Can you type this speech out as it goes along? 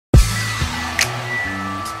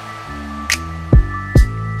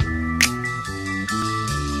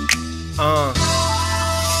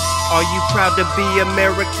Are you proud to be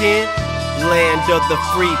American? Land of the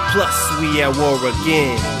free, plus we at war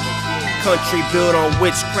again. Country built on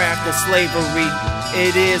witchcraft and slavery.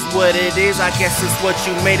 It is what it is, I guess it's what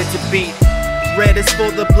you made it to be. Red is for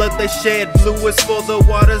the blood they shed, blue is for the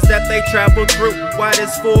waters that they travel through, white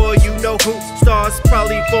is for you know who, stars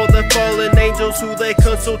probably for the fallen angels who they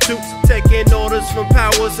console to, taking orders from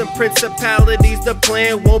powers and principalities. The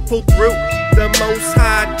plan won't pull through. The Most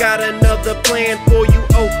High got another plan for you,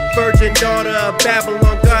 oh virgin daughter of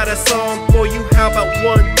Babylon, got a song for you. How about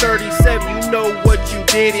 137? You know what you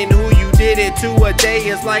did and who you did it to. A day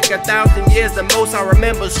is like 1,000 years, the Most High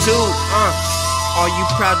remembers too. Are you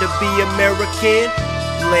proud to be American?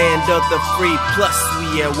 Land of the free, plus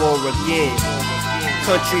we at war again.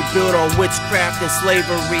 Country built on witchcraft and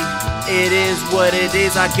slavery. It is what it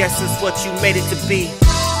is, I guess it's what you made it to be.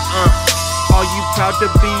 Are you proud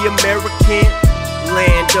to be American?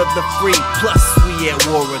 Land of the free, plus we at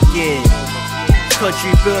war again.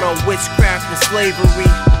 Country built on witchcraft and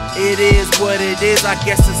slavery. It is what it is, I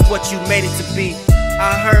guess it's what you made it to be.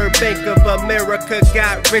 I heard Bank of America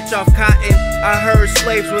got rich off cotton. I heard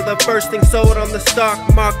slaves were the first thing sold on the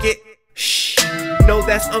stock market. Shh, no,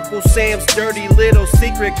 that's Uncle Sam's dirty little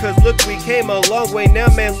secret. Cause look, we came a long way now,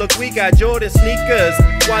 man. Look, we got Jordan sneakers.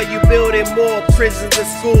 While you building more prisons and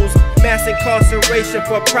schools, mass incarceration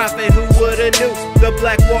for profit, who woulda knew? The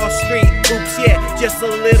Black Wall Street, oops, yeah, just a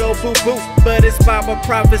little boo-boo. But it's Bible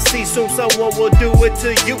prophecy, soon someone will do it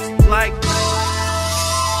to you. Like,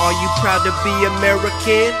 are you proud to be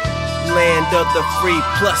American? Land of the free,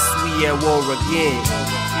 plus we at war again.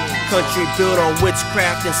 Country built on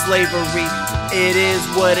witchcraft and slavery. It is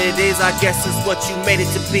what it is, I guess it's what you made it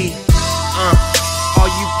to be. Are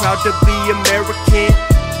you proud to be American?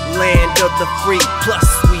 Land of the free, plus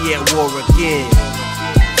we at war again.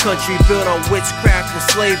 Country built on witchcraft and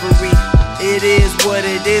slavery. It is what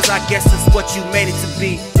it is, I guess it's what you made it to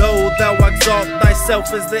be. Though thou exalt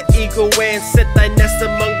thyself as the eagle and set thy nest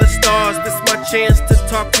among the stars, this my chance to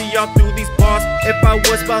talk to y'all through these bars. If I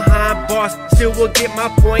was behind bars, still will get my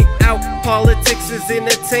point out. Politics is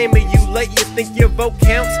entertainment, you late, you think your vote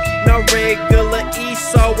counts? Not regular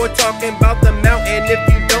Esau, we're talking about the mountain. If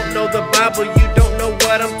you don't know the Bible, you don't know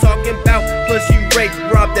what I'm talking about. Plus you raped,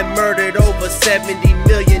 robbed, and murdered over 70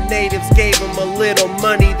 million natives. Gave them a little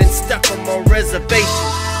money, then stuck them on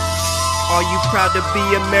reservations. Are you proud to be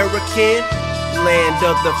American? Land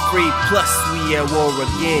of the free, plus we at war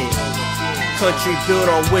again. Country built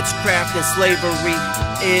on witchcraft and slavery.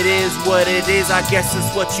 It is what it is, I guess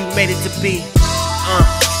it's what you made it to be.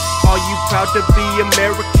 Are you proud to be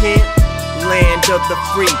American? Land of the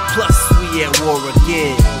free, plus we at war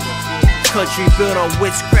again. Country built on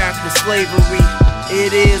witchcraft and slavery.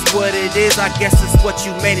 It is what it is, I guess it's what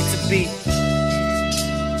you made it to be.